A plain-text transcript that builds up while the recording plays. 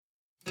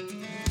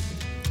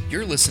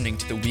You're listening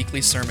to the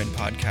weekly sermon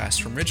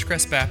podcast from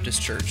Ridgecrest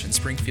Baptist Church in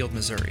Springfield,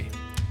 Missouri.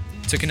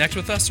 To connect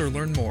with us or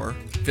learn more,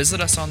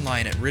 visit us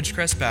online at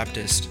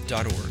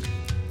ridgecrestbaptist.org.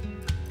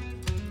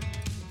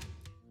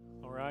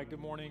 All right, good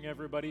morning,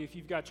 everybody. If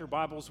you've got your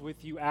Bibles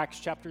with you,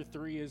 Acts chapter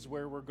 3 is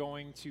where we're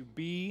going to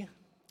be.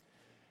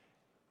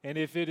 And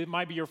if it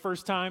might be your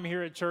first time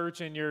here at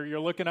church and you're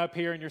looking up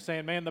here and you're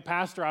saying, man, the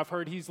pastor, I've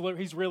heard he's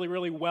really,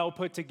 really well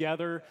put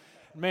together.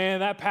 Man,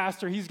 that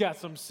pastor, he's got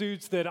some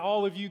suits that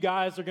all of you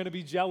guys are going to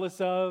be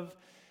jealous of.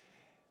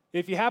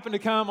 If you happen to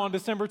come on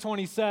December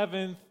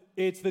 27th,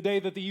 it's the day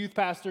that the youth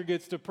pastor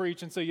gets to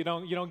preach, and so you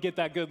don't get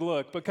that good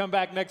look. But come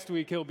back next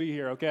week, he'll be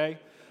here, okay?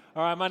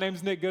 All right, my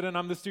name's Nick Goodin.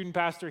 I'm the student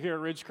pastor here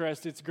at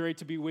Ridgecrest. It's great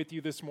to be with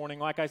you this morning.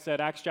 Like I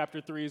said, Acts chapter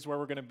 3 is where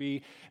we're going to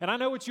be. And I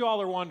know what you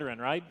all are wondering,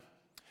 right?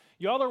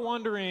 You all are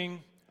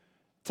wondering,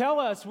 tell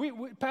us,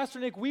 Pastor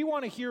Nick, we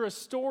want to hear a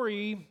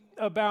story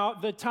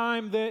about the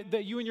time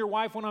that you and your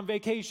wife went on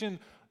vacation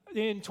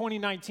in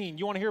 2019.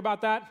 You want to hear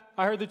about that?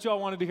 I heard that you all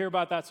wanted to hear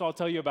about that, so I'll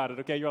tell you about it,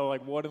 okay? You're all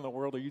like, what in the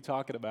world are you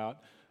talking about?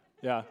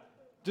 Yeah.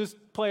 Just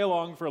play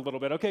along for a little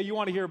bit, okay? You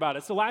want to hear about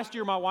it. So last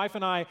year, my wife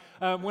and I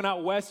went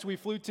out west. We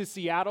flew to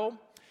Seattle,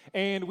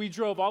 and we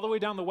drove all the way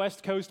down the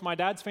west coast. My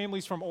dad's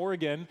family's from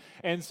Oregon,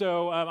 and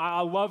so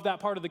I love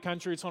that part of the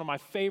country. It's one of my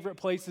favorite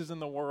places in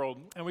the world.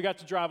 And we got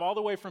to drive all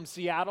the way from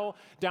Seattle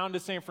down to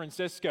San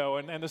Francisco.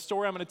 And the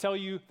story I'm going to tell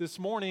you this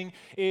morning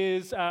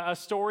is a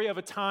story of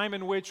a time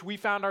in which we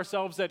found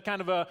ourselves at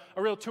kind of a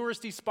real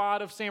touristy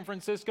spot of San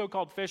Francisco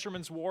called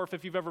Fisherman's Wharf.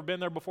 If you've ever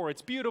been there before,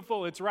 it's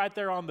beautiful. It's right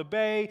there on the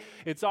bay.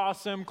 It's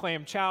awesome.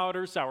 Clam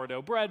chowder,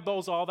 sourdough bread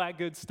bowls, all that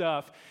good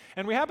stuff.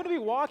 And we happened to be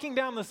walking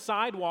down the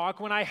sidewalk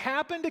when I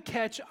happened to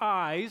catch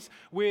eyes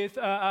with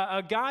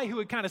a guy who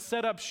had kind of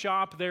set up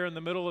shop there in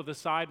the middle of the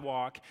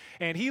sidewalk.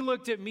 And he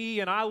looked at me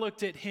and I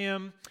looked at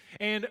him.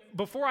 And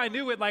before I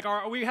knew it,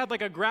 we had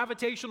like a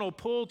gravitational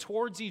pull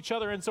towards each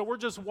other. And so we're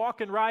just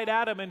walking right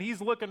at him and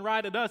he's looking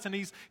right at us and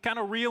he's kind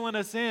of reeling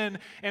us in.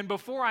 And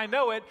before I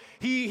know it,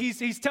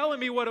 he's telling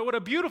me what a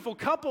beautiful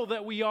couple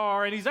that we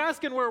are. And he's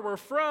asking where we're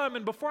from.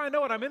 And before I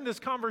know it, I'm in this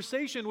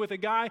conversation with a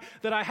guy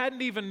that I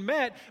hadn't even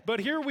met.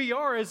 But here we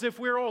are as if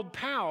we're old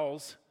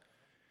pals.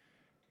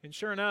 And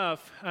sure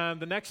enough,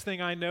 the next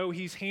thing I know,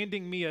 he's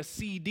handing me a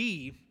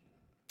CD.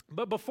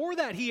 But before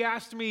that, he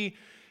asked me,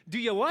 do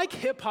you like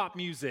hip-hop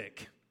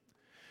music?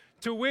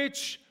 To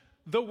which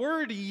the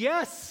word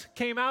yes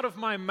came out of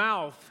my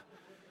mouth.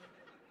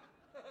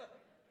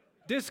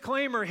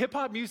 Disclaimer,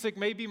 hip-hop music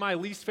may be my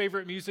least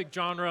favorite music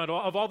genre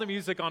of all the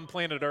music on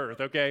planet Earth,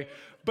 okay?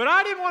 But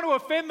I didn't want to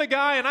offend the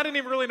guy, and I didn't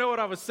even really know what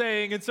I was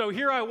saying, and so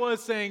here I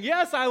was saying,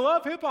 yes, I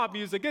love hip-hop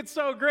music. It's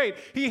so great.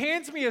 He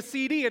hands me a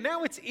CD, and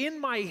now it's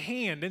in my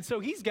hand, and so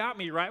he's got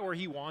me right where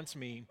he wants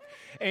me.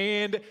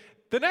 And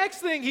the next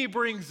thing he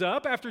brings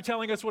up, after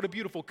telling us what a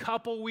beautiful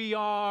couple we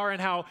are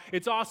and how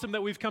it's awesome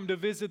that we've come to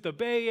visit the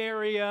Bay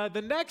Area,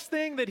 the next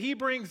thing that he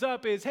brings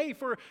up is, hey,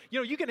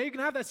 you can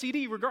have that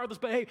CD regardless,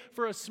 but hey,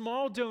 for a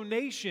small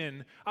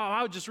donation,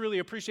 I would just really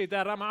appreciate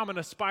that. I'm an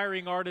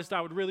aspiring artist.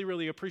 I would really,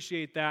 really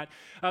appreciate that.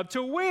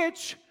 To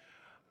which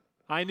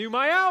I knew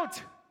my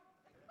out.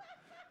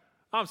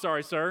 I'm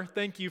sorry, sir.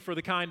 Thank you for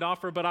the kind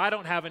offer, but I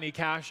don't have any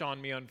cash on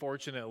me,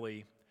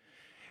 unfortunately.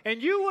 And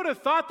you would have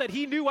thought that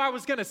he knew I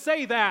was going to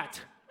say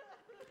that.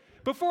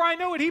 Before I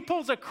know it, he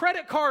pulls a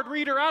credit card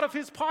reader out of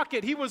his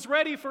pocket. He was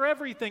ready for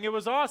everything. It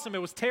was awesome. It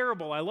was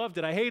terrible. I loved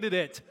it. I hated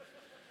it.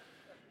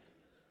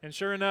 And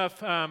sure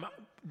enough,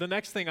 the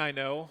next thing I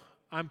know,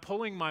 I'm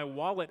pulling my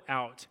wallet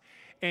out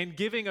and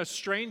giving a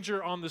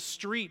stranger on the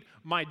street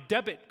my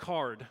debit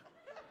card.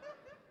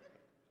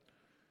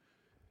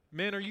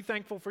 Men, are you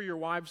thankful for your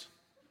wives?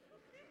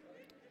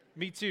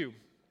 Me too.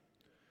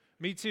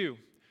 Me too.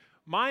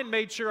 Mine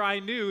made sure I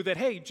knew that,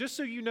 hey, just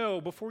so you know,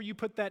 before you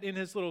put that in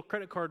his little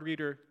credit card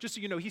reader, just so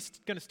you know, he's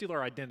going to steal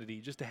our identity,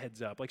 just a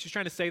heads up. Like, she's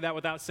trying to say that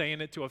without saying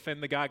it to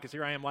offend the guy, because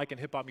here I am liking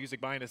hip-hop music,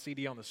 buying a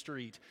CD on the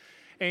street.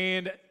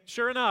 And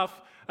sure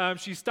enough,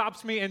 she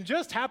stops me and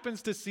just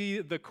happens to see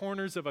the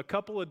corners of a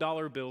couple of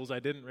dollar bills I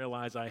didn't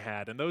realize I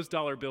had. And those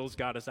dollar bills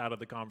got us out of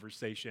the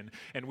conversation,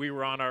 and we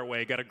were on our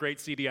way. Got a great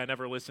CD I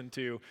never listened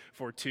to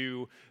for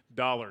 $2.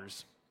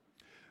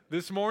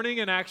 This morning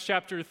in Acts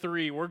chapter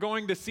 3, we're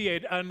going to see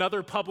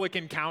another public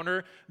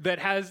encounter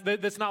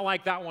that's not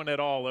like that one at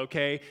all,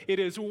 okay? It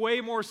is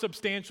way more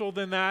substantial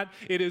than that.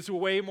 It is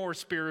way more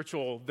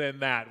spiritual than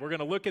that. We're going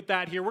to look at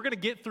that here. We're going to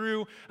get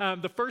through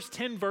the first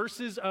 10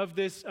 verses of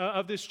this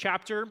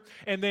chapter,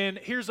 and then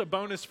here's a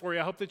bonus for you.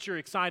 I hope that you're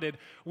excited.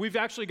 We've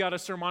actually got a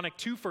sermonic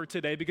twofer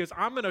today because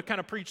I'm going to kind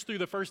of preach through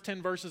the first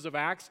 10 verses of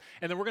Acts,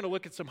 and then we're going to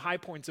look at some high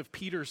points of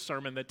Peter's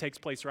sermon that takes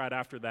place right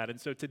after that.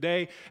 And so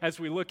today, as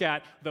we look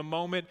at the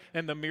moment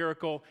and the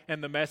miracle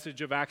and the message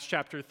of Acts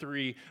chapter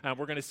 3.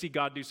 We're going to see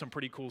God do some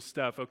pretty cool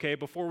stuff, okay?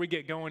 Before we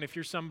get going, if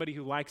you're somebody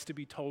who likes to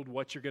be told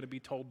what you're going to be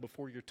told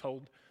before you're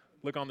told,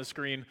 look on the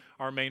screen,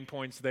 our main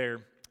points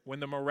there. When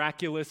the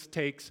miraculous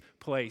takes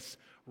place,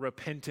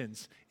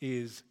 repentance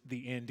is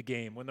the end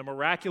game. When the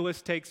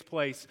miraculous takes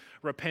place,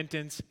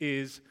 repentance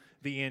is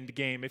the end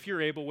game. If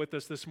you're able with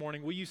us this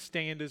morning, will you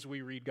stand as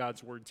we read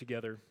God's word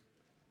together?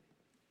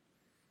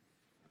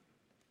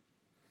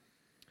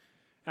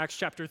 Acts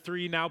chapter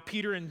 3, now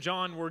Peter and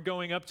John were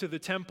going up to the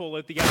temple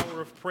at the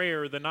hour of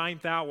prayer, the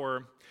 9th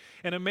hour,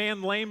 and a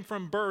man lame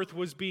from birth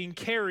was being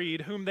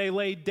carried, whom they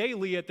laid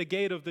daily at the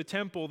gate of the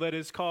temple that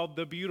is called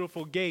the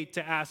Beautiful Gate,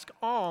 to ask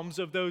alms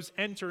of those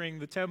entering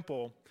the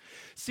temple.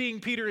 Seeing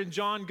Peter and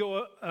John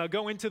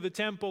go into the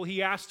temple,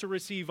 he asked to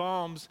receive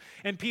alms,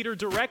 and Peter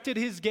directed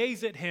his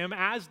gaze at him,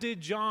 as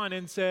did John,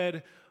 and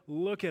said,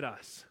 "Look at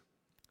us."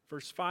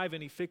 Verse 5,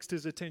 and he fixed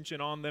his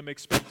attention on them,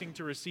 expecting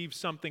to receive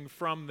something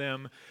from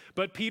them.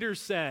 But Peter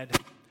said,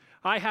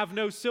 "I have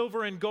no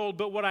silver and gold,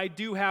 but what I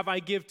do have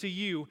I give to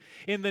you.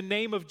 In the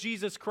name of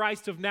Jesus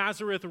Christ of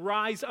Nazareth,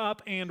 rise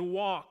up and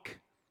walk."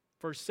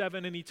 Verse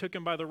 7, and he took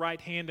him by the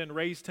right hand and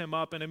raised him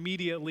up, and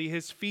immediately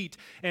his feet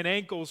and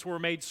ankles were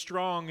made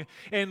strong.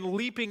 And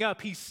leaping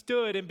up, he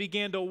stood and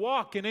began to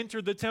walk and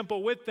entered the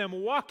temple with them,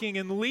 walking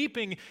and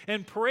leaping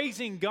and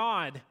praising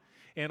God.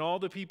 And all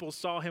the people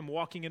saw him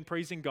walking and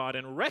praising God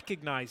and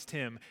recognized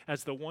him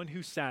as the one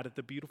who sat at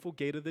the beautiful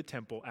gate of the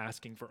temple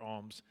asking for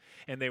alms.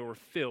 And they were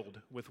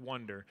filled with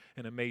wonder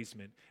and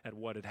amazement at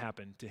what had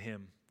happened to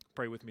him.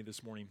 Pray with me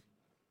this morning.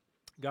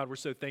 God, we're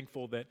so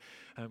thankful that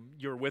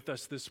you're with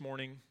us this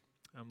morning.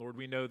 Lord,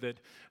 we know that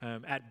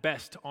at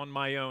best on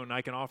my own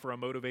I can offer a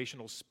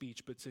motivational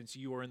speech, but since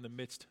you are in the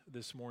midst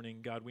this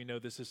morning, God, we know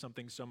this is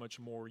something so much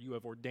more. You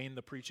have ordained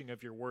the preaching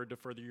of your word to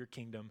further your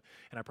kingdom,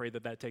 and I pray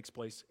that that takes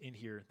place in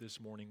here this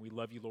morning. We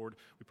love you, Lord.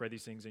 We pray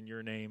these things in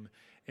your name.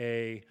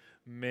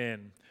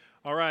 Amen.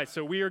 All right,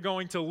 so we are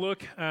going to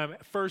look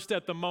first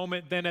at the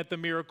moment, then at the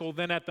miracle,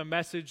 then at the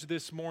message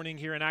this morning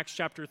here in Acts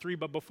chapter 3.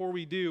 But before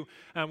we do,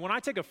 when I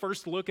take a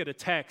first look at a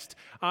text,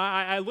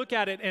 I look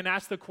at it and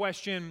ask the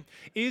question,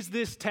 is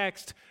this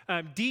text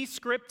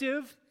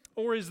descriptive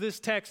or is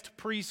this text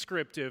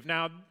prescriptive?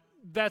 Now,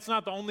 that's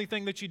not the only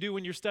thing that you do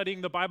when you're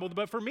studying the Bible,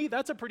 but for me,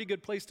 that's a pretty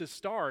good place to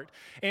start.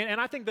 And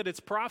I think that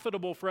it's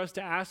profitable for us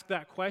to ask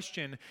that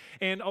question.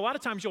 And a lot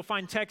of times you'll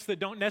find texts that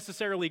don't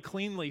necessarily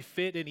cleanly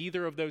fit in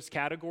either of those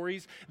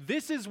categories.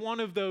 This is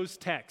one of those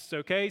texts,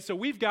 okay? So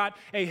we've got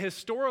a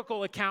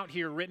historical account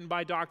here written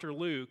by Dr.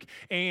 Luke,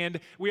 and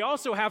we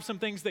also have some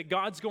things that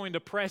God's going to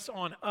press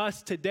on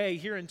us today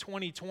here in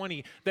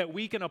 2020 that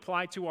we can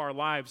apply to our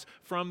lives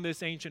from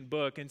this ancient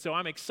book. And so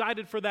I'm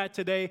excited for that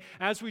today.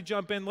 As we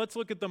jump in, let's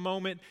look at the moment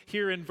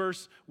here in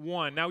verse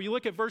 1. Now, you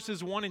look at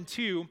verses 1 and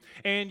 2,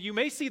 and you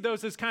may see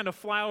those as kind of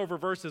flyover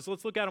verses.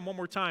 Let's look at them one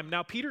more time.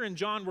 Now, Peter and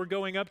John were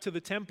going up to the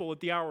temple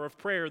at the hour of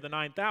prayer, the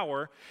 9th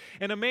hour,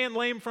 and a man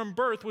lame from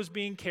birth was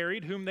being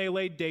carried, whom they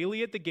laid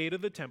daily at the gate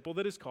of the temple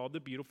that is called the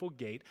Beautiful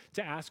Gate,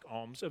 to ask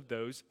alms of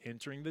those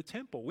entering the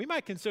temple. We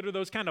might consider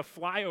those kind of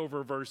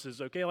flyover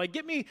verses, okay? Like,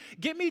 get me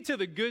to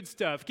the good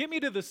stuff. Get me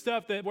to the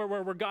stuff that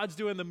where God's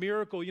doing the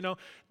miracle. You know,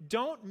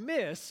 don't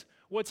miss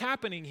what's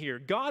happening here.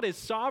 God is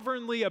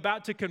sovereignly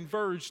about to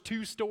converge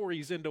two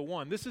stories into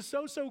one. This is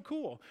so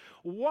cool.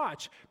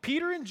 Watch.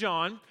 Peter and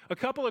John, a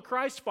couple of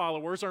Christ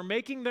followers, are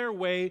making their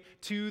way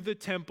to the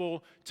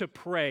temple to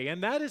pray.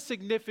 And that is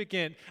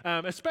significant,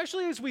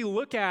 especially as we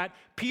look at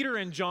Peter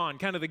and John,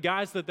 kind of the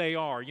guys that they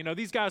are. You know,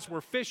 these guys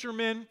were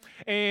fishermen,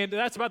 and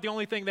that's about the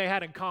only thing they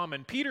had in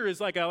common. Peter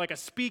is like a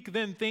speak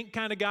then think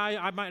kind of guy.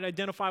 I might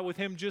identify with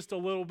him just a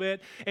little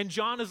bit. And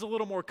John is a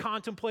little more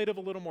contemplative,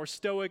 a little more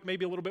stoic,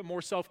 maybe a little bit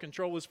more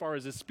self-control as far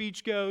as his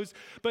speech goes.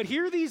 But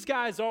here these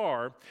guys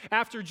are,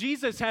 after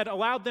Jesus had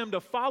allowed them to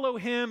follow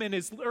him in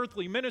his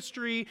earthly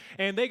ministry,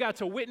 and they got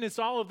to witness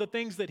all of the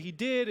things that he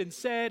did and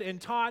said and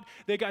taught.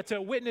 They got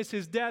to witness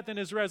his death and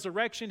his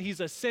resurrection.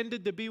 He's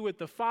ascended to be with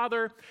the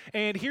Father.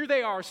 And here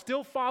they are,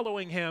 still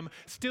following him,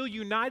 still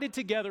united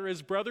together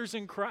as brothers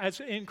in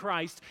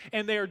Christ,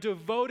 and they are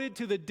devoted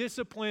to the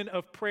discipline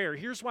of prayer.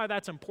 Here's why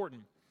that's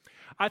important.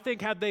 I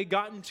think had they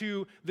gotten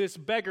to this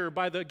beggar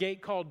by the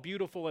gate called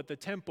Beautiful at the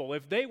temple,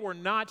 if they were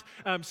not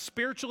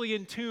spiritually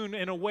in tune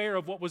and aware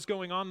of what was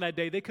going on that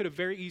day, they could have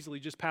very easily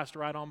just passed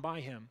right on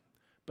by him.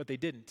 But they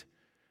didn't.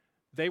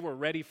 They were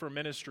ready for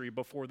ministry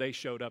before they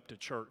showed up to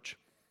church.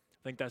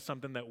 I think that's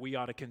something that we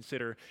ought to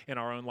consider in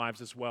our own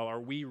lives as well. Are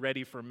we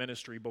ready for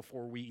ministry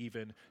before we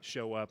even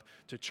show up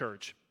to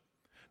church?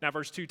 Now,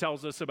 verse 2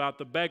 tells us about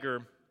the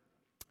beggar.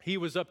 He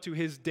was up to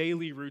his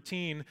daily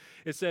routine.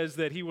 It says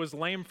that he was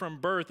lame from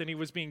birth, and he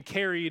was being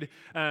carried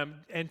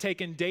and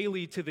taken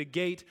daily to the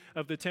gate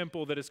of the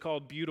temple that is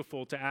called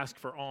Beautiful to ask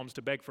for alms,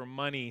 to beg for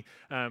money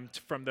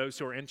from those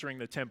who are entering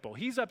the temple.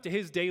 He's up to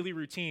his daily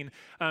routine.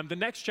 The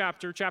next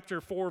chapter, chapter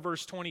 4,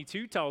 verse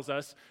 22, tells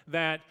us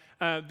that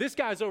this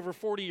guy's over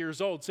 40 years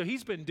old, so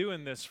he's been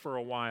doing this for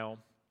a while.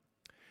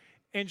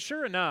 And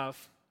sure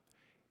enough,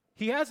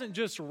 he hasn't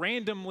just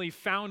randomly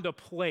found a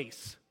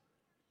place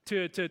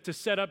to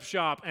set up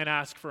shop and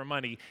ask for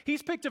money.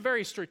 He's picked a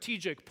very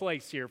strategic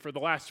place here for the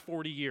last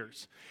 40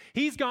 years.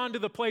 He's gone to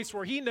the place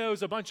where he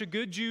knows a bunch of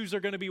good Jews are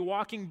going to be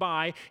walking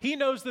by. He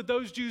knows that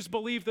those Jews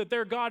believe that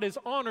their God is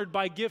honored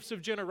by gifts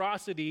of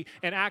generosity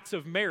and acts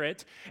of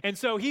merit. And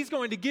so he's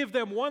going to give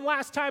them one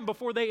last time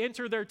before they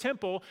enter their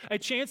temple a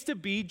chance to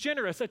be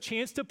generous, a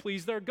chance to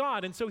please their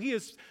God. And so he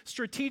is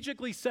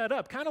strategically set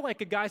up, kind of like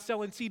a guy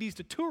selling CDs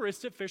to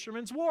tourists at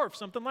Fisherman's Wharf,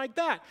 something like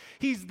that.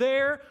 He's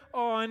there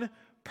on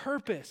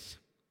purpose.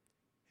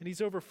 And he's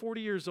over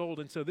 40 years old,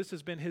 and so this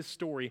has been his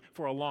story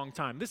for a long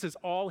time. This is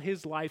all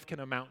his life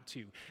can amount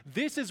to.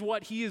 This is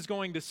what he is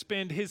going to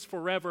spend his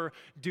forever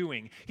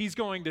doing. He's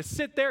going to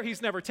sit there.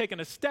 He's never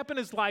taken a step in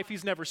his life.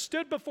 He's never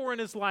stood before in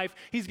his life.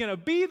 He's going to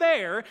be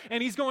there,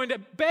 and he's going to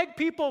beg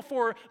people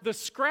for the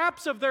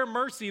scraps of their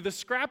mercy, the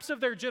scraps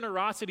of their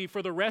generosity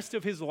for the rest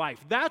of his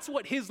life. That's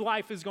what his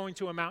life is going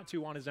to amount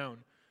to on his own.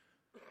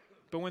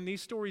 But when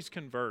these stories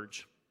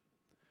converge,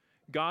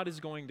 God is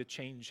going to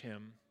change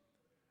him,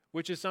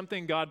 which is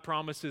something God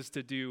promises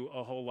to do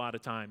a whole lot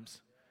of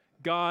times.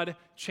 God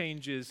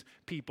changes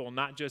people,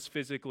 not just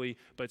physically,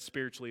 but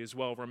spiritually as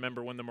well.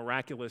 Remember, when the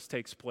miraculous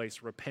takes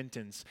place,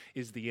 repentance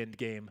is the end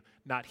game,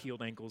 not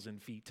healed ankles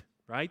and feet,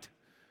 right?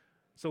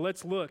 So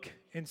let's look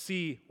and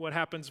see what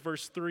happens.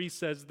 Verse 3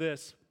 says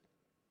this.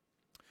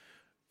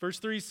 Verse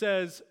 3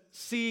 says,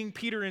 seeing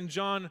Peter and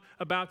John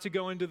about to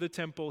go into the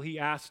temple, he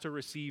asked to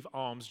receive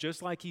alms,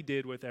 just like he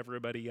did with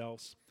everybody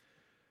else.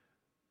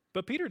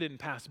 But Peter didn't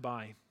pass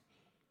by.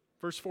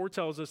 Verse 4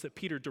 tells us that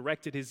Peter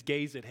directed his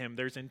gaze at him.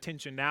 There's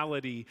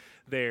intentionality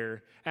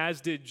there,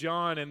 as did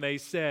John, and they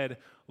said,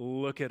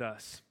 look at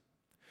us.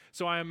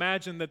 So I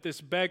imagine that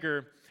this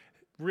beggar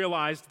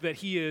realized that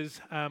he is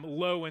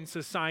low in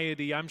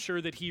society. I'm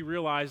sure that he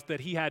realized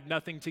that he had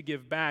nothing to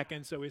give back,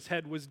 and so his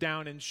head was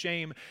down in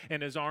shame,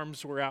 and his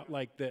arms were out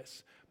like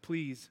this.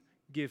 Please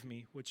give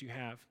me what you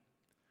have.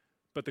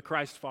 But the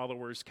Christ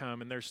followers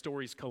come, and their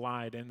stories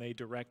collide, and they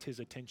direct his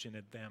attention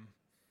at them.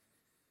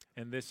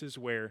 And this is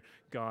where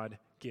God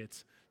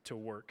gets to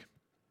work.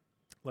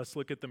 Let's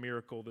look at the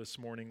miracle this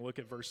morning. Look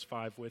at verse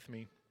 5 with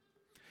me.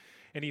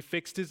 And he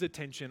fixed his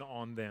attention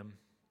on them,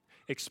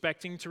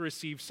 expecting to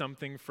receive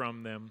something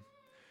from them.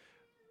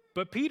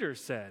 But Peter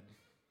said,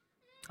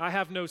 I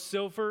have no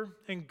silver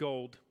and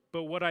gold,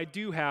 but what I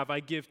do have I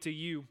give to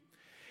you.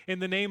 In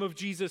the name of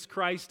Jesus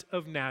Christ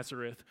of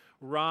Nazareth,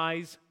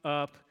 rise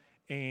up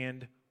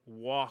and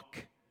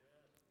walk.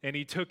 And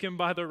he took him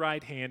by the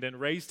right hand and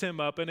raised him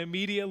up, and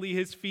immediately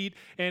his feet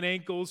and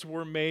ankles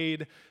were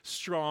made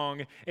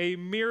strong. A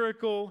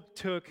miracle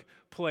took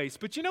place.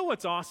 But you know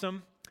what's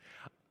awesome?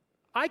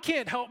 I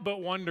can't help but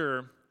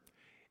wonder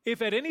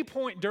if at any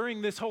point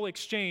during this whole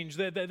exchange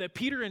that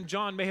Peter and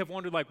John may have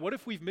wondered, like, what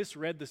if we've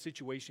misread the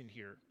situation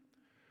here?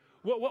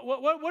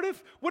 What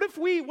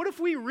if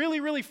we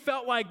really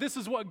felt like this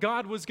is what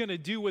God was going to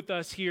do with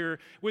us here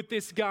with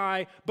this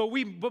guy, but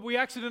we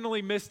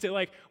accidentally missed it?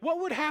 Like,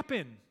 what would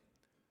happen?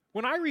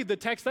 When I read the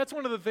text, that's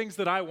one of the things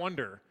that I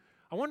wonder.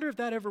 I wonder if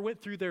that ever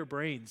went through their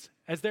brains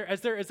as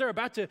they're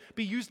about to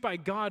be used by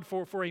God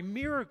for a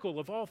miracle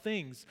of all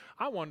things.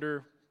 I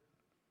wonder,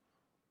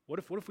 what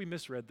if we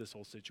misread this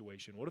whole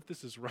situation? What if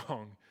this is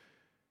wrong?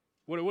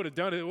 What it would have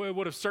done, it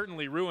would have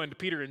certainly ruined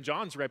Peter and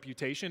John's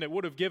reputation. It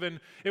would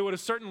have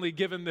certainly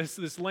given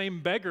this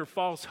lame beggar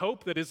false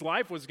hope that his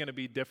life was going to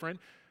be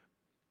different.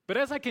 But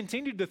as I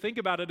continued to think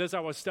about it as I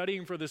was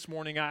studying for this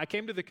morning, I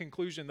came to the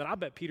conclusion that I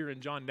bet Peter and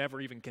John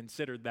never even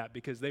considered that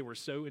because they were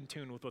so in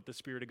tune with what the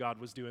Spirit of God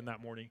was doing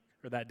that morning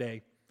or that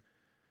day.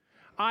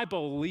 I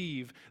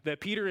believe that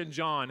Peter and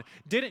John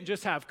didn't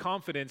just have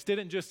confidence,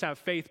 didn't just have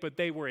faith, but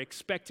they were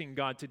expecting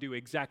God to do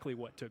exactly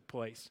what took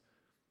place.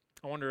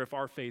 I wonder if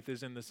our faith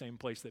is in the same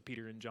place that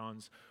Peter and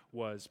John's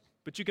was.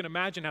 But you can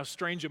imagine how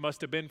strange it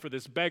must have been for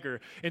this beggar.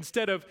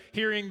 Instead of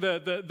hearing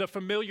the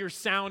familiar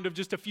sound of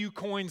just a few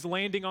coins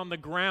landing on the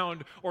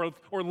ground or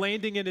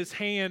landing in his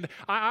hand,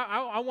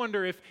 I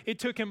wonder if it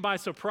took him by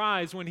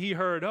surprise when he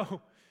heard, oh,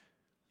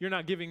 you're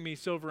not giving me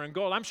silver and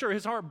gold. I'm sure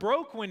his heart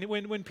broke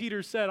when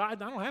Peter said, I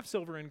don't have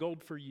silver and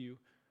gold for you,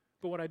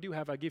 but what I do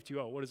have I give to you.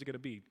 Oh, what is it going to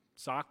be?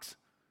 Socks?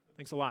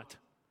 Thanks a lot.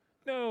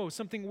 No,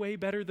 something way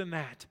better than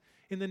that.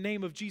 In the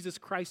name of Jesus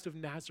Christ of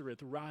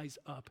Nazareth, rise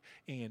up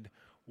and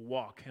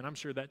walk. And I'm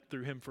sure that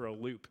threw him for a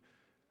loop.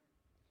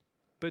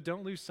 But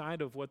don't lose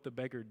sight of what the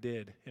beggar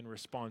did in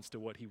response to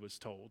what he was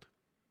told.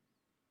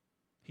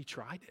 He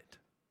tried it.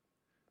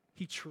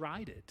 He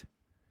tried it.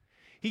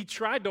 He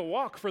tried to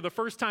walk for the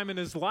first time in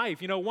his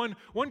life. You know,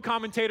 one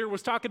commentator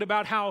was talking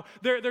about how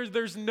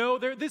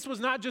this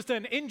was not just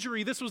an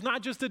injury. This was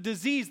not just a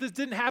disease. This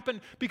didn't happen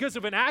because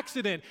of an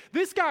accident.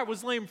 This guy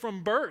was lame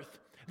from birth.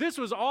 This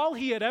was all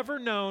he had ever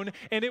known,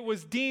 and it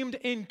was deemed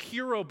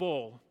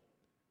incurable.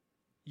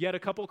 Yet a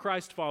couple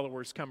Christ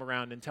followers come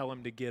around and tell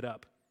him to get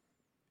up.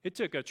 It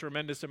took a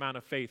tremendous amount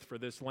of faith for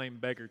this lame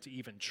beggar to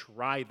even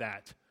try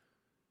that.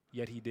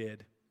 Yet he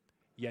did.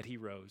 Yet he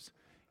rose.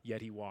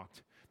 Yet he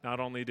walked. Not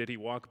only did he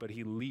walk, but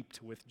he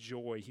leaped with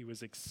joy. He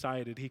was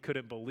excited. He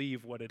couldn't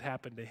believe what had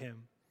happened to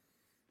him.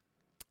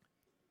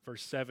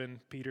 Verse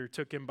 7, Peter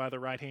took him by the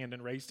right hand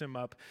and raised him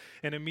up,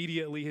 and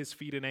immediately his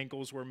feet and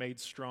ankles were made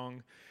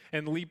strong.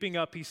 And leaping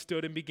up, he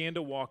stood and began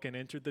to walk and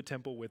entered the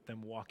temple with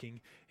them, walking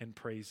and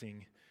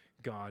praising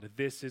God.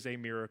 This is a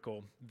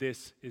miracle.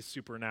 This is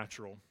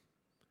supernatural.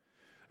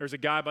 There's a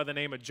guy by the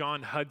name of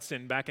John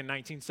Hudson back in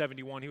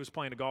 1971. He was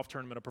playing a golf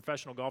tournament, a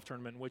professional golf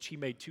tournament, in which he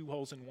made 2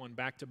 holes in one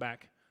back to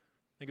back.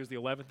 I think it was the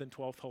 11th and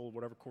 12th hole,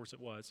 whatever course it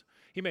was.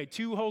 He made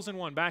 2 holes in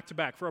one back to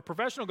back. For a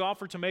professional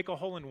golfer to make a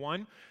hole in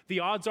one,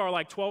 the odds are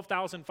like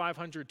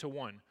 12,500 to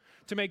 1.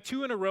 To make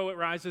 2 in a row, it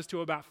rises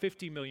to about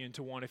 50 million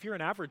to 1. If you're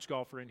an average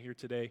golfer in here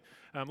today,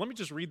 let me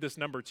just read this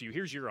number to you.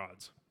 Here's your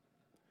odds.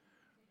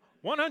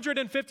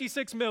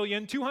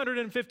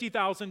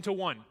 156,250,000 to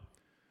 1.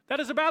 That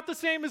is about the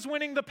same as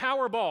winning the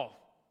Powerball.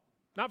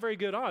 Not very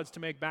good odds to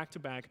make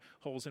back-to-back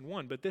holes in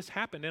one, but this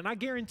happened, and I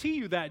guarantee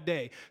you that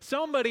day,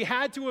 somebody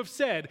had to have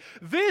said,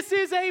 "This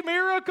is a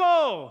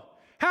miracle!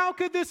 How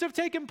could this have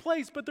taken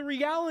place?" But the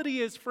reality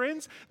is,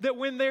 friends, that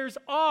when there's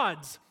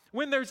odds,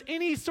 when there's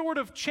any sort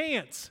of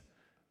chance,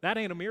 that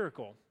ain't a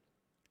miracle.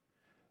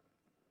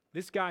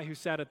 This guy who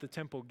sat at the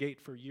temple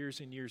gate for years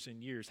and years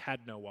and years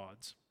had no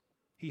odds.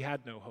 He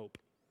had no hope.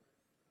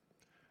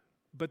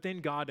 But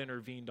then God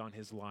intervened on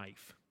his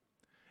life.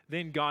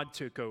 Then God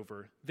took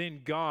over.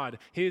 Then God,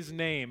 his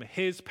name,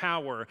 his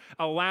power,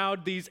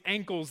 allowed these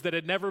ankles that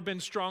had never been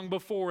strong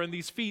before and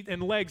these feet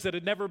and legs that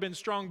had never been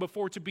strong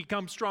before to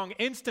become strong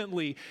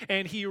instantly.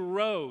 And he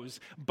rose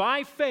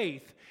by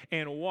faith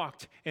and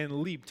walked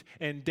and leaped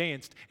and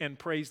danced and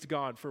praised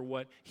God for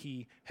what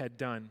he had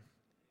done.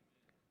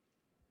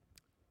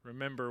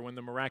 Remember, when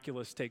the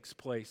miraculous takes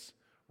place,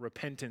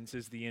 repentance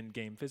is the end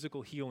game.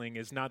 Physical healing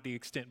is not the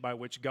extent by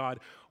which God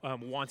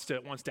wants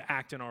to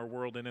act in our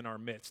world and in our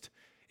midst.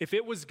 If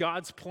it was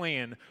God's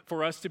plan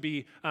for us to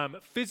be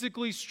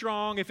physically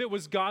strong, if it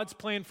was God's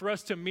plan for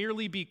us to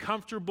merely be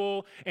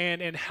comfortable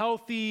and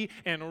healthy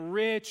and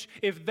rich,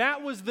 if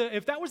that was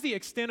the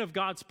extent of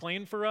God's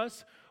plan for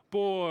us,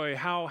 boy,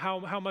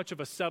 how much of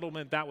a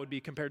settlement that would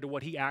be compared to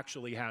what he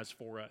actually has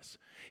for us.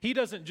 He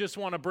doesn't just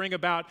want to bring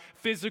about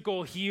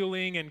physical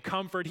healing and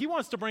comfort. He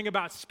wants to bring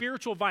about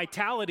spiritual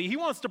vitality. He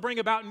wants to bring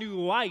about new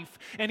life.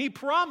 And he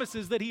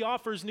promises that he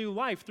offers new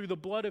life through the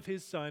blood of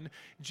his son,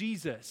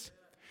 Jesus.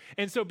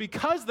 And so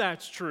because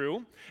that's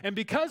true, and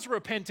because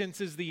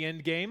repentance is the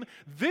end game,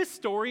 this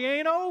story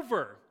ain't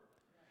over.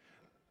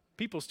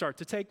 People start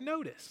to take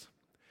notice.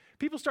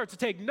 People start to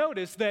take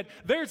notice that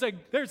there's a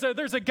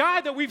guy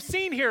that we've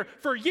seen here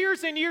for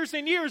years and years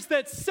and years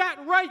that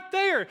sat right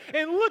there,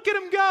 and look at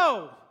him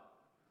go.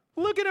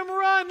 Look at him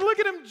run. Look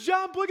at him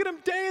jump. Look at him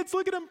dance.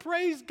 Look at him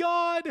praise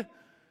God.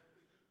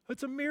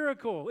 It's a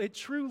miracle. It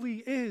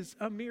truly is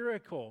a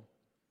miracle.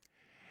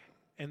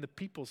 And the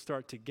people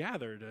start to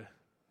gather to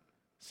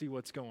see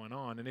what's going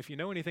on. And if you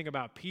know anything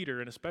about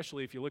Peter, and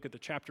especially if you look at the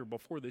chapter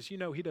before this, you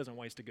know he doesn't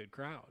waste a good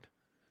crowd.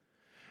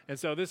 And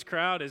so this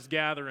crowd is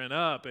gathering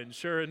up, and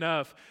sure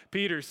enough,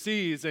 Peter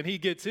sees, and he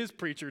gets his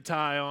preacher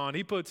tie on.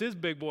 He puts his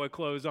big boy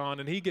clothes on,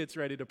 and he gets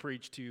ready to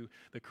preach to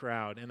the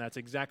crowd. And that's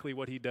exactly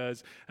what he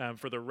does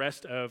for the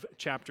rest of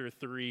chapter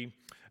 3.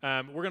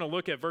 We're going to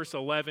look at verse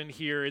 11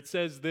 here. It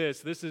says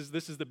this is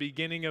the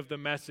beginning of the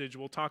message.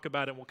 We'll talk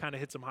about it. We'll kind of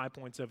hit some high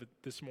points of it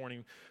this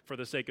morning for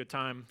the sake of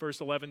time.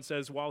 Verse 11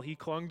 says, "While he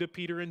clung to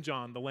Peter and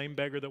John, the lame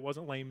beggar that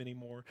wasn't lame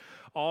anymore,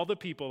 all the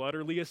people,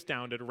 utterly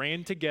astounded,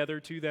 ran together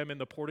to them in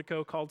the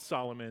portico called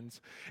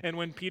Solomon's. And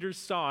when Peter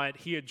saw it,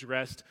 he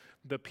addressed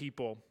the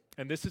people."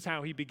 And this is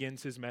how he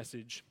begins his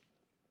message.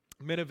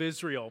 "Men of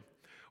Israel,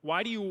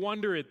 why do you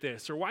wonder at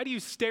this? Or why do you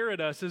stare at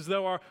us as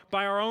though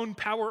by our own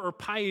power or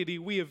piety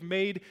we have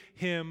made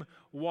him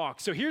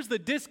walk?" So here's the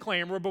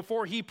disclaimer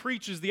before he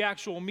preaches the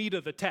actual meat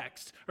of the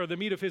text, or the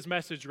meat of his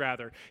message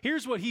rather.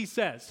 Here's what he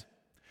says.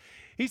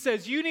 He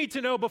says, you need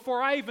to know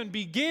before I even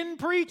begin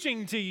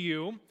preaching to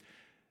you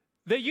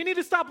that you need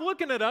to stop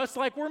looking at us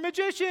like we're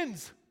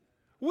magicians.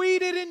 We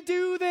didn't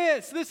do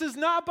this. This is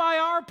not by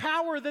our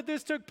power that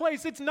this took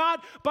place. It's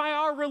not by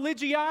our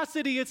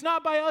religiosity. It's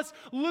not by us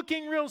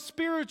looking real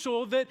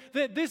spiritual that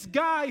this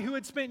guy who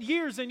had spent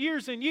years and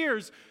years and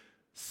years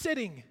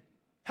sitting,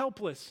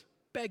 helpless,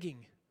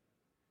 begging,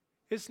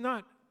 it's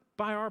not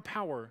by our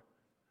power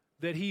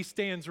that he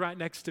stands right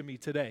next to me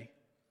today.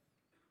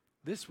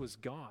 This was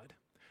God.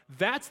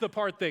 That's the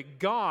part that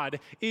God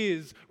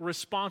is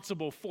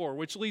responsible for,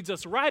 which leads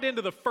us right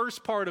into the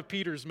first part of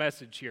Peter's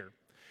message here.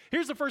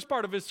 Here's the first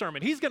part of his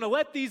sermon. He's going to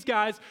let these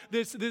guys,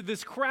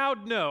 this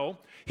crowd know,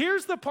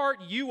 here's the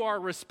part you are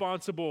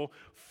responsible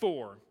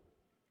for.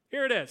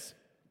 Here it is.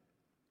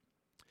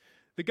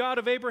 "The God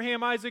of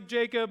Abraham, Isaac,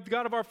 Jacob, the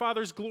God of our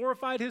fathers,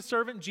 glorified his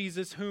servant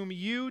Jesus, whom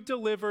you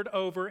delivered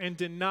over and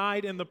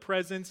denied in the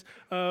presence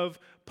of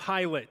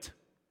Pilate,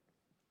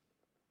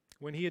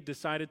 when he had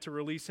decided to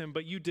release him.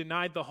 But you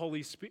denied the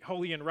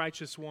holy and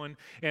righteous one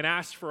and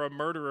asked for a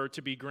murderer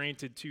to be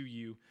granted to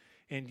you.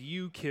 And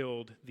you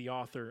killed the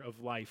author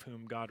of life,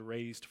 whom God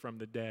raised from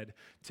the dead.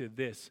 To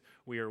this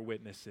we are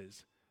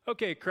witnesses."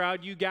 Okay,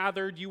 crowd, you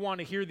gathered. You want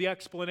to hear the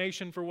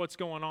explanation for what's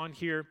going on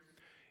here.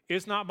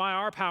 It's not by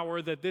our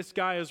power that this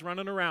guy is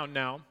running around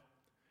now.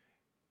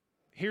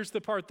 Here's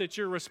the part that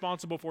you're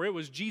responsible for. It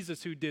was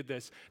Jesus who did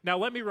this. Now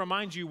let me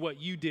remind you what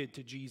you did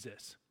to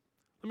Jesus.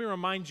 Let me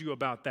remind you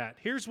about that.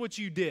 Here's what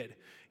you did.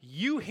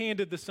 You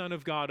handed the Son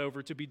of God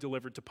over to be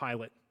delivered to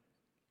Pilate.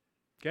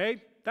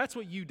 Okay? That's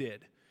what you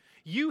did.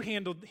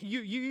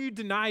 You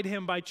denied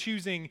him by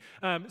choosing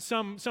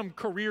some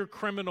career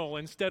criminal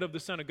instead of the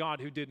Son of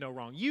God who did no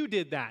wrong. You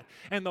did that.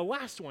 And the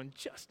last one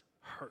just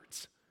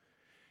hurts.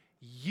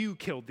 You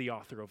killed the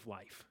author of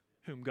life,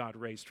 whom God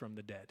raised from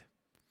the dead.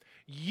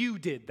 You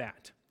did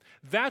that.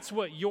 That's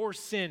what your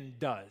sin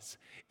does.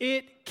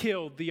 It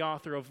killed the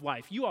author of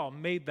life. You all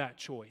made that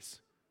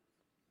choice.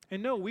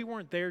 And no, we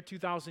weren't there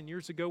 2,000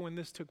 years ago when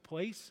this took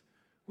place.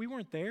 We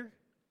weren't there.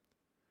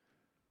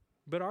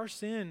 But our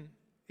sin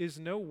is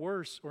no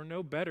worse or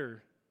no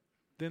better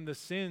than the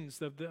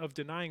sins of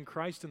denying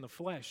Christ in the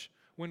flesh.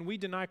 When we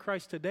deny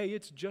Christ today,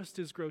 it's just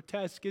as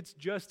grotesque. It's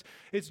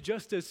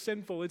just as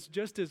sinful. It's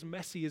just as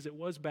messy as it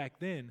was back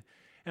then.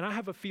 And I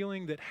have a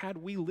feeling that had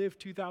we lived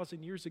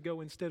 2,000 years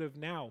ago instead of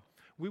now,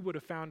 we would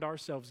have found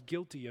ourselves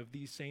guilty of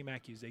these same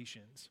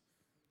accusations.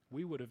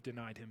 We would have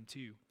denied him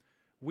too.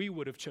 We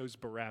would have chose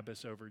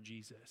Barabbas over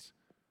Jesus.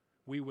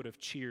 We would have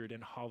cheered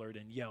and hollered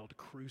and yelled,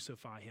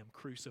 "Crucify him,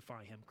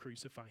 crucify him,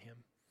 crucify him."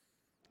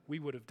 We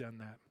would have done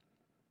that.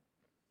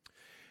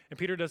 And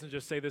Peter doesn't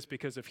just say this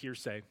because of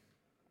hearsay.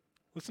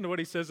 Listen to what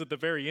he says at the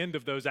very end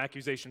of those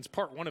accusations,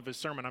 part one of his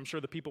sermon. I'm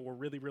sure the people were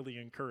really, really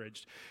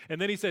encouraged.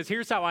 And then he says,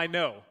 here's how I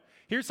know.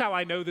 Here's how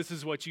I know this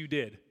is what you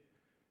did.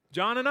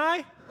 John and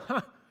I,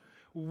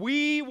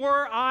 we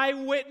were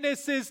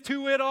eyewitnesses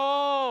to it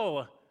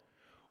all.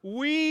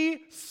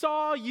 We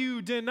saw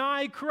you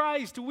deny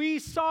Christ. We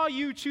saw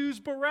you choose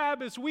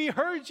Barabbas. We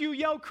heard you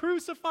yell,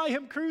 "Crucify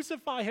him,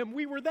 crucify him."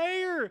 We were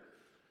there.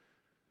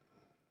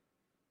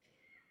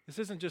 This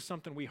isn't just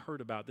something we heard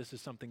about. This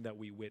is something that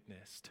we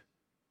witnessed.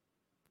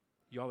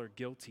 Y'all are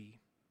guilty.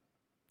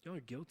 Y'all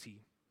are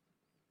guilty.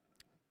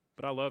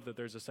 But I love that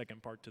there's a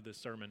second part to this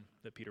sermon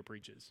that Peter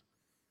preaches.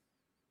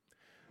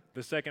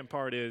 The second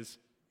part is,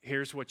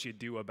 here's what you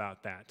do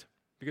about that.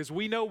 Because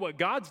we know what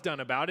God's done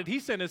about it. He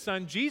sent his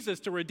son Jesus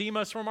to redeem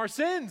us from our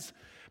sins.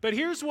 But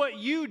here's what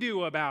you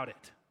do about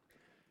it.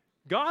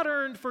 God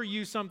earned for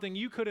you something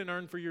you couldn't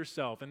earn for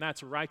yourself, and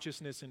that's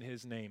righteousness in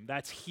his name.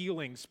 That's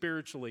healing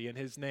spiritually in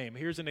his name.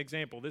 Here's an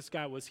example. This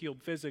guy was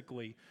healed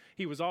physically.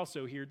 He was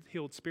also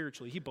healed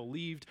spiritually. He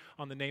believed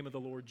on the name of the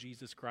Lord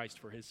Jesus Christ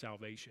for his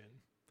salvation.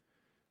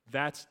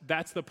 That's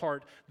the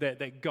part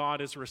that God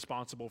is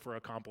responsible for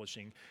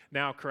accomplishing.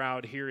 Now,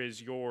 crowd, here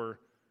is your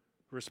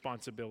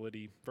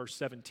responsibility. Verse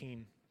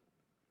 17.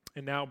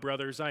 "And now,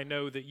 brothers, I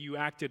know that you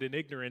acted in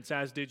ignorance,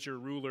 as did your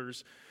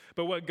rulers.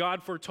 But what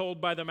God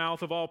foretold by the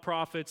mouth of all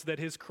prophets that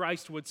his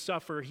Christ would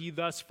suffer, he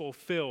thus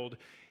fulfilled."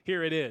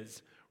 Here it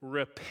is.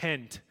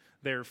 "Repent,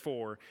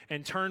 therefore,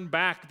 and turn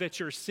back, that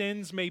your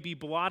sins may be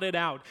blotted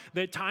out,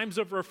 that times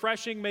of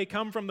refreshing may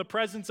come from the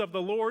presence of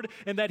the Lord,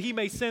 and that he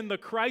may send the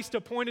Christ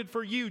appointed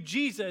for you,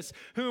 Jesus,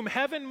 whom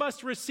heaven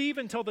must receive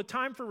until the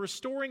time for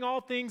restoring all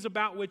things,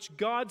 about which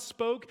God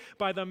spoke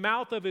by the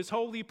mouth of his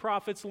holy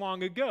prophets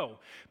long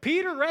ago."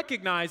 Peter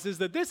recognizes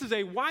that this is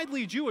a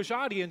widely Jewish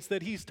audience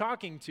that he's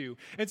talking to.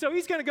 And so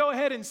he's going to go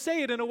ahead and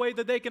say it in a way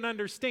that they can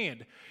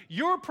understand.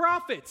 Your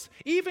prophets,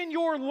 even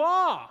your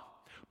law,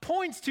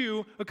 points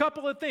to a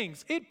couple of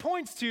things. It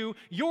points to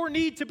your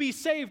need to be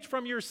saved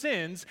from your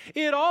sins.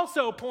 It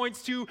also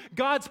points to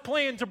God's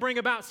plan to bring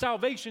about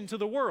salvation to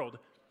the world.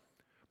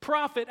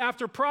 Prophet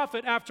after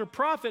prophet after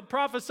prophet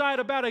prophesied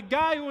about a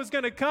guy who was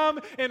going to come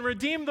and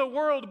redeem the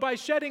world by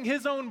shedding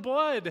his own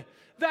blood.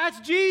 That's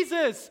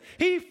Jesus.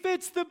 He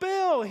fits the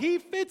bill. He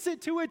fits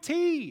it to a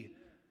T.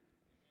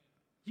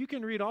 You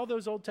can read all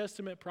those Old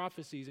Testament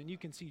prophecies and you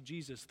can see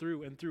Jesus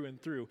through and through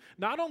and through.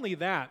 Not only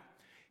that,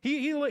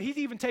 He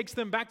even takes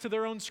them back to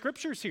their own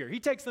scriptures here.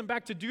 He takes them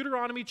back to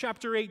Deuteronomy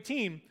chapter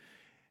 18,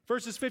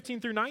 verses 15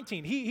 through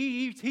 19.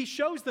 He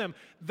shows them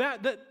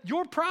that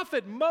your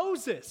prophet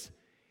Moses,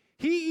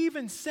 he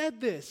even said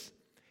this.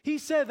 He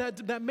said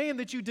that man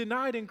that you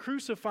denied and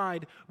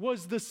crucified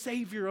was the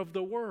Savior of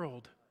the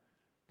world.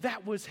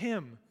 That was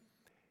him.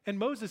 And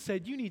Moses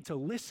said, you need to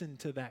listen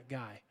to that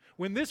guy.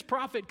 When this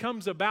prophet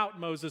comes about,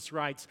 Moses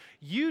writes,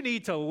 you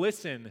need to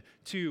listen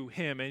to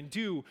him and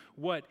do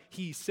what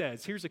he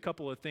says. Here's a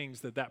couple of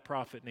things that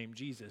prophet named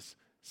Jesus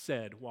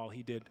said while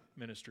he did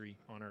ministry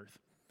on earth.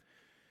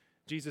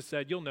 Jesus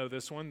said, you'll know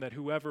this one, that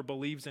whoever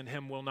believes in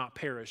him will not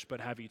perish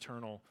but have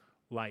eternal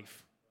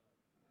life.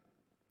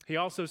 He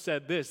also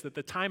said this, that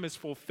the time is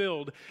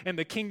fulfilled and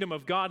the kingdom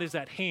of God is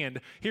at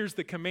hand. Here's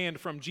the command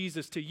from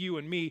Jesus to you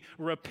and me: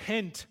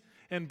 repent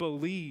and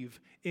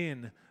believe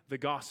in the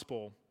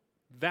gospel.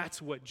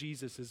 That's what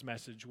Jesus'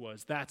 message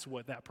was. That's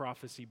what that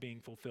prophecy being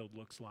fulfilled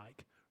looks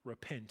like.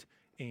 Repent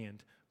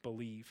and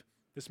believe.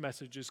 This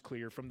message is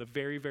clear. From the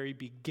very, very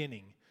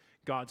beginning,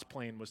 God's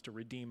plan was to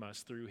redeem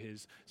us through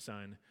his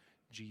son,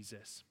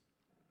 Jesus.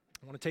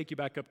 I want to take you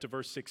back up to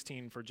verse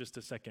 16 for just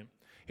a second.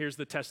 Here's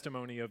the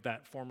testimony of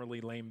that formerly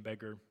lame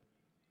beggar.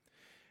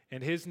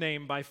 And his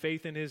name, by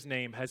faith in his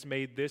name, has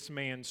made this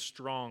man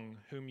strong,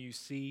 whom you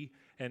see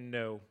and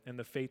know. And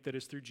the faith that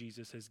is through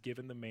Jesus has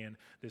given the man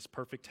this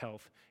perfect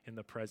health in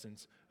the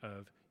presence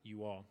of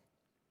you all.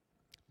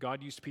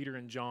 God used Peter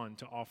and John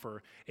to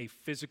offer a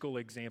physical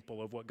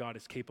example of what God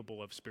is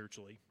capable of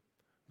spiritually,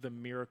 the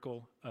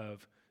miracle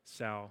of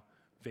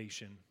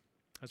salvation.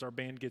 As our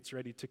band gets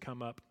ready to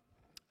come up,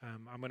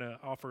 I'm going to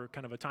offer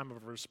kind of a time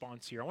of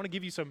response here. I want to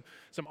give you some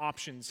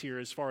options here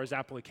as far as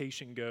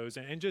application goes,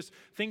 and just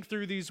think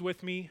through these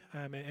with me,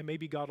 and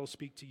maybe God will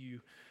speak to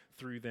you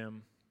through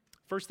them.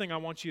 First thing I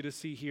want you to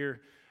see here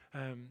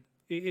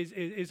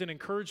is an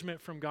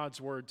encouragement from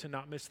God's word to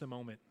not miss the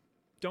moment.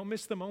 Don't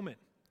miss the moment.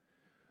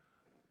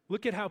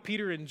 Look at how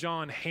Peter and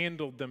John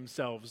handled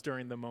themselves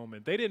during the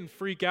moment. They didn't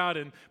freak out,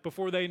 and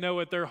before they know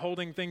it, they're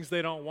holding things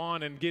they don't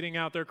want and getting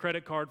out their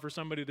credit card for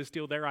somebody to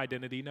steal their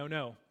identity.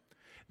 No.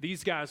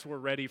 These guys were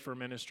ready for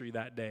ministry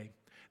that day.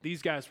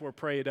 These guys were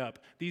prayed up.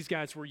 These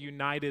guys were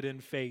united in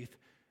faith.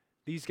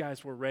 These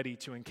guys were ready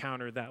to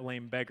encounter that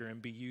lame beggar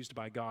and be used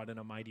by God in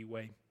a mighty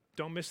way.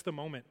 Don't miss the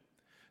moment.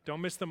 Don't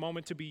miss the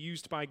moment to be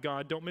used by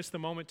God. Don't miss the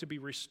moment to be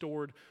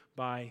restored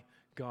by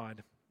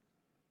God.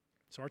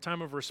 So our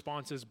time of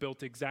response is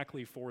built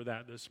exactly for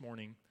that this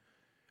morning.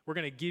 We're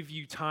going to give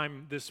you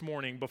time this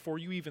morning before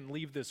you even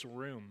leave this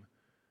room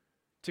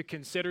to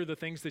consider the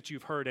things that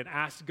you've heard and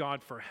ask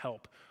God for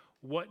help.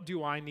 What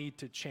do I need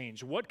to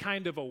change? What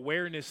kind of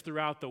awareness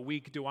throughout the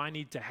week do I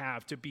need to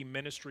have to be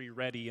ministry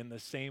ready in the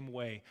same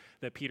way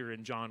that Peter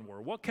and John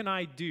were? What can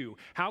I do?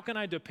 How can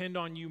I depend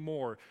on you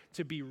more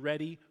to be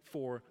ready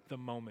for the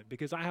moment?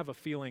 Because I have a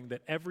feeling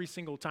that every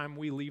single time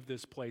we leave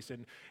this place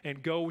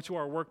and go to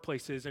our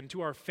workplaces and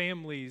to our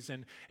families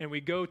and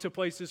we go to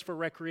places for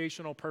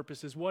recreational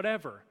purposes,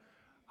 whatever,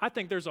 I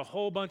think there's a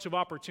whole bunch of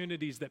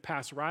opportunities that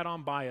pass right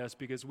on by us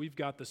because we've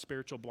got the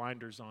spiritual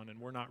blinders on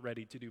and we're not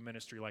ready to do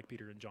ministry like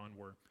Peter and John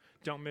were.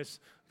 Don't miss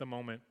the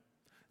moment.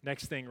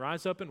 Next thing,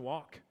 rise up and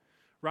walk.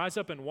 Rise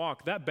up and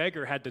walk. That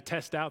beggar had to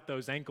test out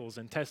those ankles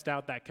and test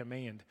out that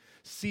command.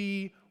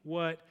 See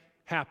what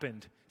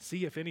happened.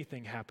 See if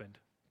anything happened.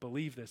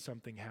 Believe that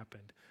something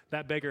happened.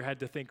 That beggar had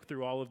to think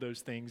through all of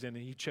those things, and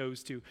he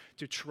chose to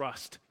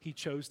trust. He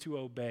chose to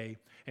obey,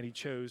 and he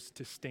chose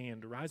to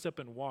stand. Rise up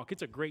and walk.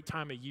 It's a great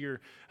time of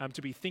year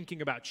to be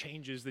thinking about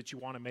changes that you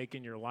want to make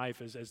in your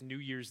life as New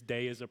Year's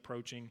Day is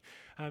approaching.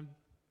 I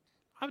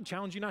would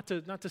challenge you not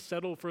to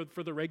settle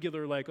for the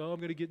regular, like, oh, I'm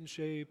going to get in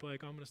shape,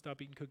 like, I'm going to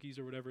stop eating cookies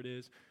or whatever it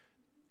is.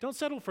 Don't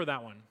settle for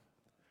that one.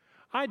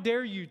 I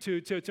dare you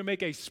to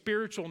make a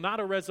spiritual,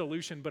 not a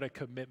resolution, but a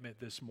commitment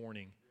this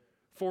morning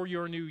for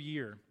your new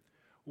year.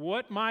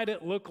 What might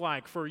it look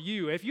like for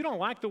you? If you don't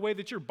like the way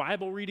that your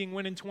Bible reading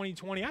went in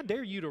 2020, I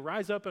dare you to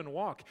rise up and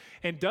walk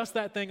and dust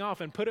that thing off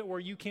and put it where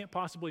you can't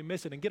possibly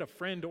miss it and get a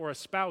friend or a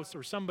spouse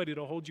or somebody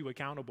to hold you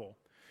accountable.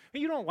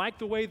 And you don't like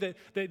the way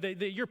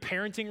that your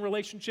parenting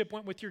relationship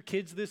went with your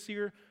kids this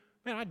year?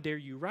 Man, I dare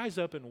you, rise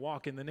up and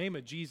walk in the name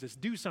of Jesus.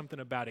 Do something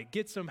about it.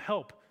 Get some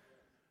help.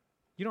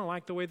 You don't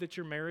like the way that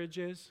your marriage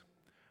is?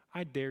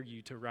 I dare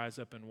you to rise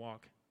up and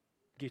walk.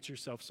 Get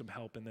yourself some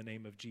help in the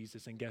name of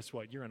Jesus. And guess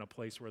what? You're in a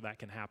place where that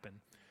can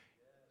happen.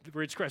 The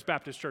Ridgecrest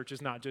Baptist Church is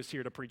not just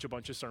here to preach a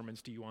bunch of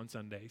sermons to you on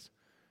Sundays.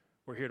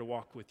 We're here to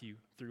walk with you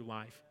through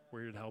life.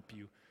 We're here to help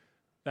you.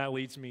 That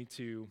leads me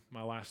to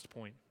my last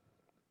point.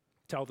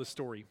 Tell the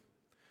story.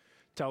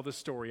 Tell the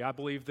story. I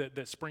believe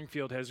that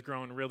Springfield has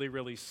grown really,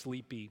 really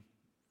sleepy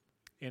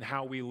in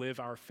how we live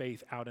our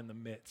faith out in the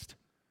midst.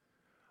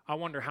 I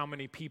wonder how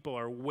many people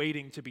are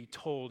waiting to be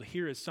told,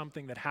 here is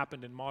something that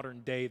happened in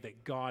modern day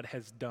that God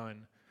has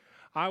done.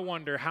 I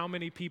wonder how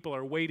many people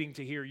are waiting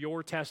to hear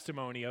your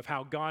testimony of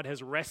how God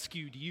has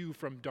rescued you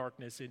from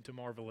darkness into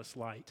marvelous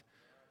light.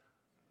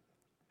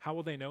 How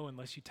will they know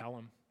unless you tell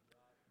them?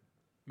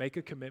 Make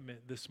a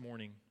commitment this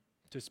morning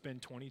to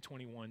spend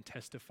 2021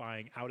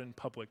 testifying out in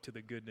public to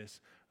the goodness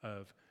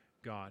of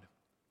God.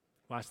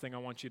 Last thing I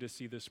want you to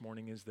see this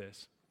morning is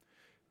this.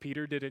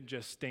 Peter didn't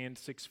just stand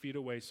 6 feet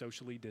away,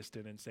 socially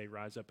distant, and say,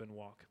 rise up and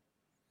walk.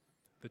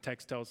 The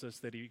text tells us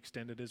that he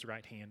extended his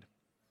right hand.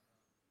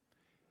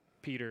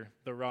 Peter,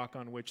 the rock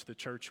on which the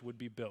church would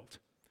be built,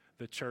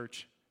 the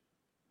church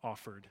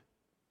offered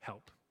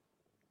help.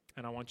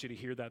 And I want you to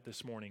hear that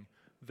this morning.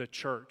 The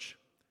church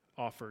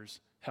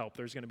offers help.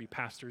 There's going to be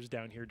pastors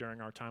down here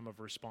during our time of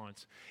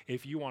response.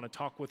 If you want to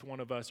talk with one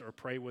of us or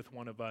pray with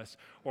one of us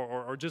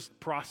or just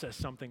process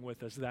something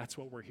with us, that's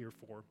what we're here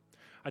for.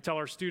 I tell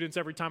our students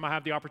every time I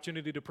have the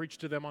opportunity to preach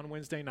to them on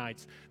Wednesday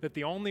nights that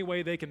the only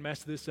way they can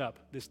mess this up,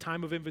 this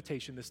time of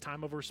invitation, this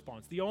time of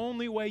response, the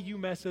only way you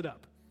mess it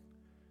up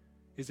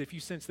is if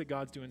you sense that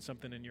God's doing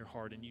something in your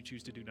heart and you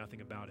choose to do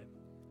nothing about it.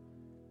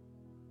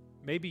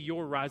 Maybe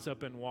your rise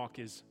up and walk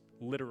is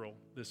literal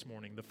this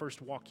morning. The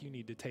first walk you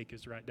need to take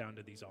is right down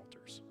to these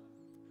altars.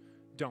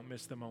 Don't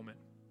miss the moment.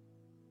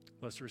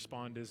 Let's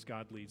respond as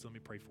God leads. Let me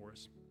pray for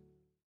us.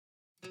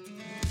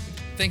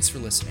 Thanks for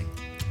listening.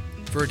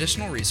 For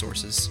additional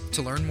resources,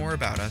 to learn more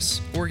about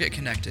us, or get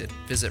connected,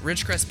 visit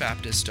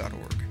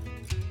ridgecrestbaptist.org.